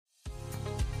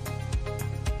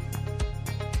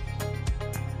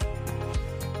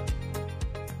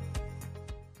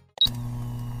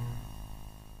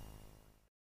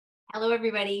Hello,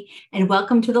 everybody, and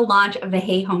welcome to the launch of the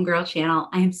Hey Homegirl channel.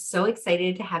 I am so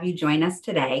excited to have you join us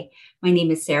today. My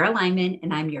name is Sarah Lyman,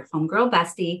 and I'm your homegirl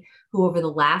bestie who over the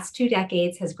last 2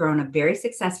 decades has grown a very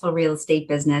successful real estate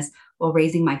business while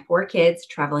raising my 4 kids,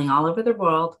 traveling all over the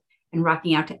world, and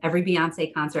rocking out to every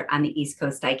Beyonce concert on the East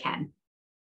Coast I can.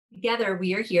 Together,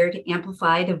 we are here to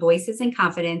amplify the voices and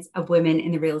confidence of women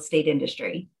in the real estate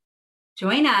industry.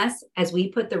 Join us as we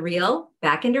put the real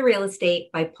back into real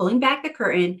estate by pulling back the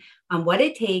curtain on what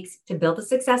it takes to build a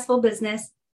successful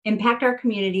business, impact our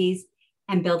communities,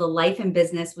 and build a life and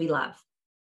business we love.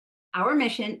 Our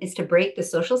mission is to break the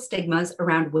social stigmas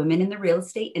around women in the real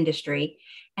estate industry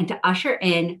and to usher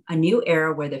in a new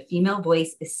era where the female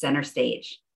voice is center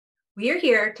stage. We are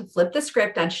here to flip the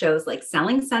script on shows like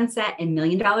Selling Sunset and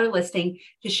Million Dollar Listing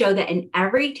to show that in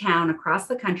every town across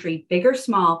the country, big or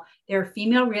small, there are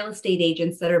female real estate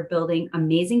agents that are building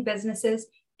amazing businesses,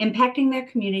 impacting their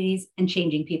communities, and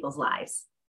changing people's lives.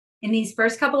 In these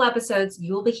first couple episodes,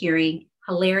 you will be hearing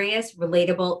hilarious,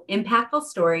 relatable, impactful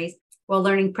stories while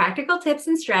learning practical tips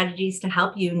and strategies to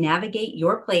help you navigate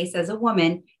your place as a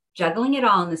woman, juggling it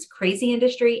all in this crazy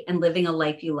industry and living a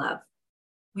life you love.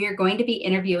 We are going to be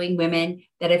interviewing women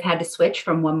that have had to switch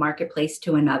from one marketplace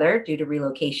to another due to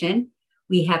relocation.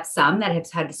 We have some that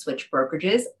have had to switch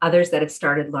brokerages, others that have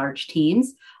started large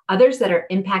teams, others that are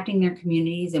impacting their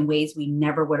communities in ways we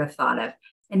never would have thought of.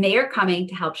 And they are coming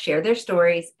to help share their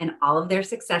stories and all of their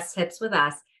success tips with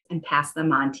us and pass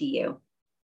them on to you.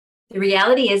 The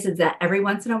reality is that every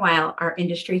once in a while, our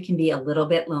industry can be a little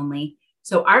bit lonely.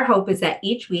 So our hope is that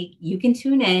each week you can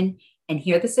tune in and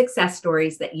hear the success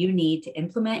stories that you need to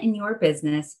implement in your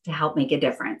business to help make a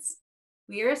difference.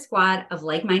 We are a squad of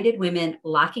like-minded women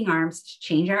locking arms to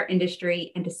change our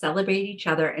industry and to celebrate each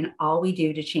other in all we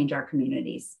do to change our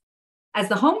communities. As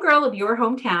the homegirl of your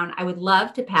hometown, I would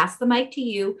love to pass the mic to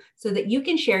you so that you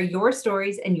can share your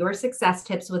stories and your success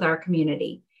tips with our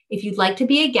community. If you'd like to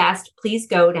be a guest, please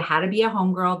go to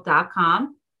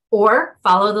howtobeahomegirl.com or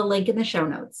follow the link in the show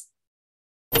notes.